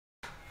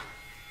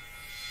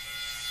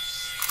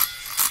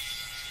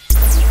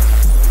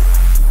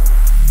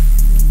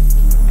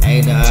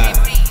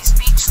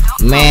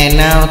Man,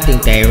 I don't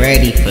think they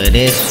ready for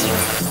this one.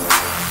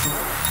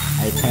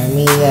 Hey, turn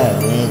me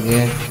up,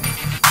 nigga.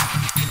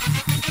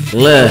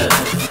 Look,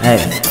 hey,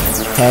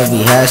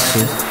 heavy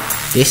hustle.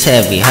 This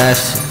heavy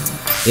hustle.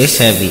 This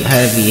heavy.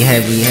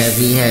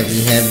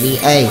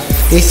 Hey,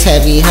 this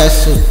heavy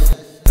hustle.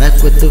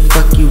 Like what the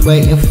fuck you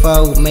waiting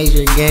for?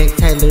 Major gang,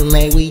 Taylor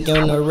made, we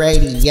on the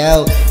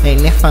radio.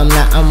 And if I'm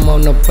not, I'm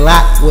on the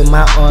block with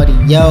my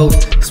audio.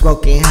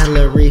 Smoking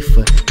hella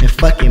reefer and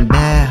fucking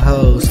bad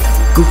hoes.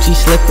 Gucci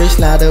slippers,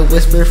 not a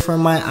whisper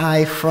from my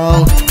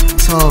iPhone.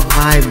 It's all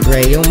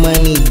vibrate, your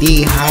money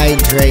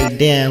dehydrate.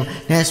 Damn,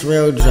 that's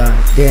real dry.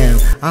 Damn,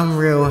 I'm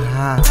real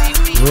high,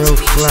 real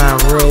fly,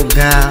 real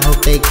guy.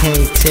 Hope they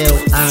can't tell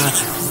I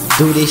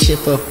do this shit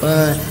for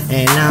fun,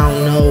 and I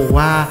don't know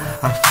why.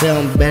 I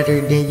feel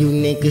better than you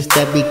niggas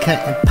that be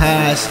cutting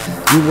pies.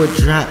 You would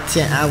drop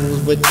 10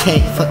 hours but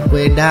can't fuck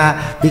with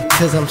I,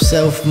 because I'm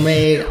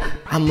self-made.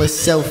 I'm a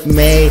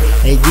self-made,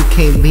 and you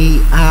can't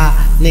be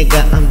I.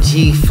 Nigga, I'm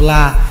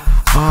G-Fly.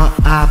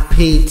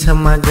 R.I.P. to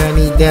my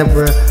granny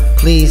Deborah.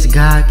 Please,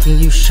 God, can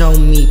you show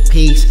me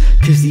peace?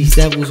 Cause these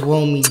devils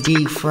want me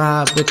deep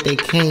fried, but they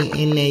can't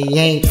and they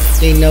ain't.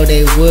 They know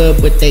they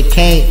would, but they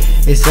can't.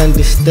 It's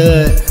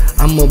understood.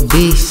 I'm a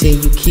beast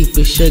and you keep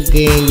the sugar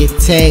in your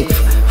tank.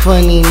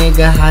 Funny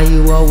nigga, how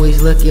you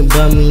always looking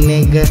bummy,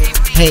 nigga.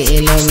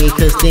 Hating on me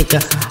cause think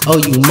I owe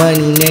you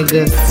money,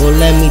 nigga. Well,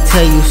 let me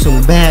tell you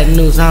some bad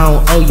news, I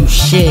don't owe you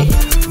shit,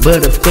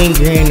 but a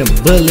finger and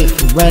a bullet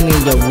for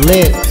running your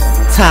lip.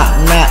 Top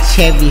notch,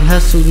 heavy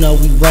hustle, no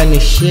we running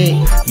shit.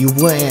 You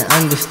wouldn't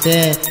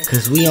understand,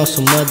 cause we on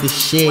some other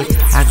shit.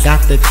 I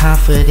got the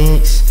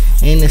confidence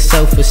and the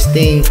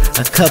self-esteem.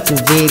 A couple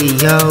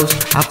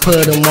videos, I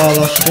put them all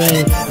on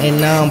stream, and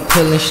now I'm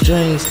pulling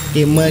strings.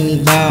 Get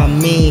money by all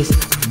means,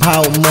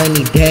 about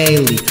money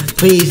daily.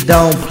 Please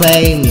don't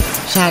play me.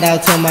 Shout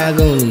out to my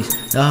goonies,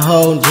 the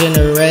whole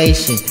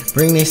generation.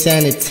 Bring this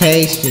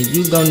sanitation,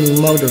 you gon' need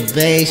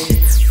motivation.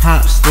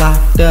 Pops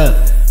locked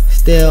up,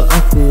 still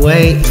uncle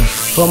waiting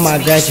for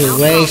my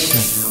graduation.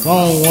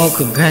 Want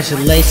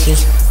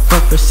congratulations,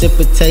 fuck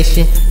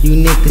precipitation.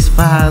 You niggas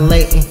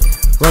violating.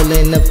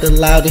 Rolling up the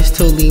loudest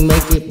till he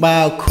make it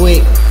ball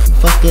quick.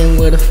 Fucking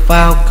with a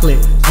foul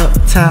clip,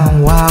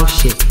 uptown wild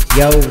shit.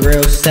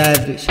 Yoreal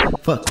Savage,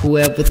 fuck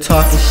whoever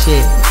talking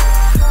shit,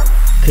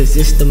 cause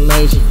it's the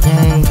major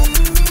gang.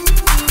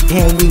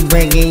 And we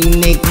bringing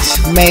you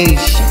niggas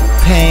major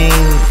pain.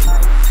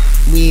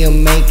 We'll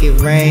make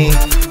it rain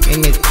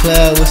in the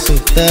club with some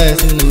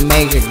thugs in the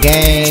major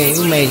gang.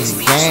 We major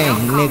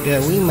gang,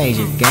 nigga, we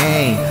major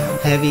gang.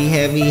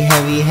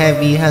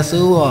 Heavy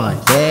hustle all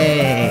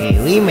day.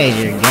 We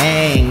major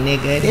gang,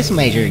 nigga, this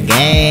major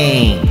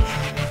gang.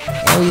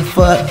 And we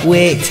fuck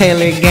with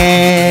Taylor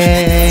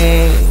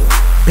gang.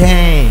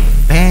 Bang,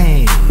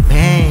 bang,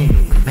 bang,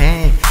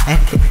 bang.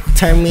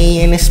 Turn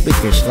me in the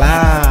speakers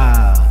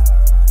loud,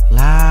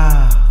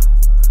 loud,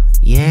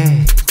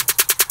 yeah.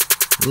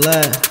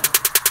 Look.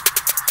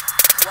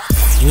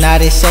 Now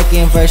this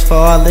second verse for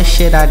all the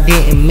shit I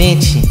didn't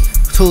mention.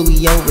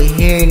 Truly over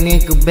here,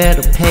 nigga,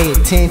 better pay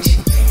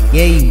attention.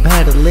 Yeah, you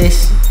better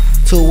listen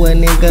to a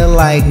nigga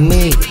like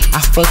me.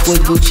 I fuck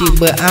with Gucci,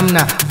 but I'm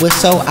not with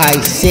so I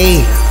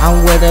see.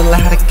 I'm with a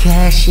lot of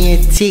cash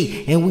and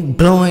tea, and we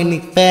blowing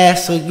it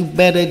fast, so you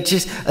better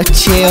just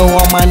chill.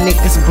 All my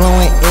niggas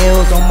blowing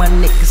L's, all my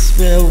niggas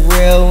feel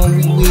real,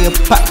 and we a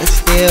pocket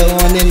still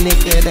on the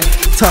nigga that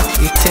talk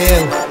your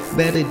tail.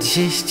 Better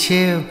just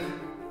chill,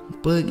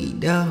 boogie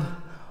though.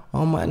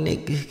 All my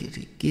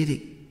niggas get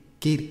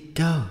it,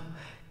 go.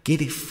 Get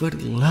it for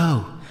the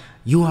low.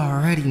 You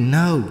already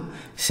know.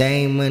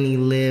 Same money,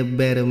 live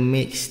better,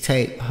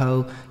 mixtape,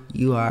 ho.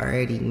 You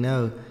already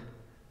know.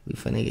 We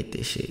finna get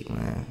this shit,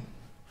 man.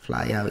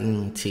 Fly out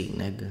ENT,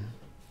 nigga.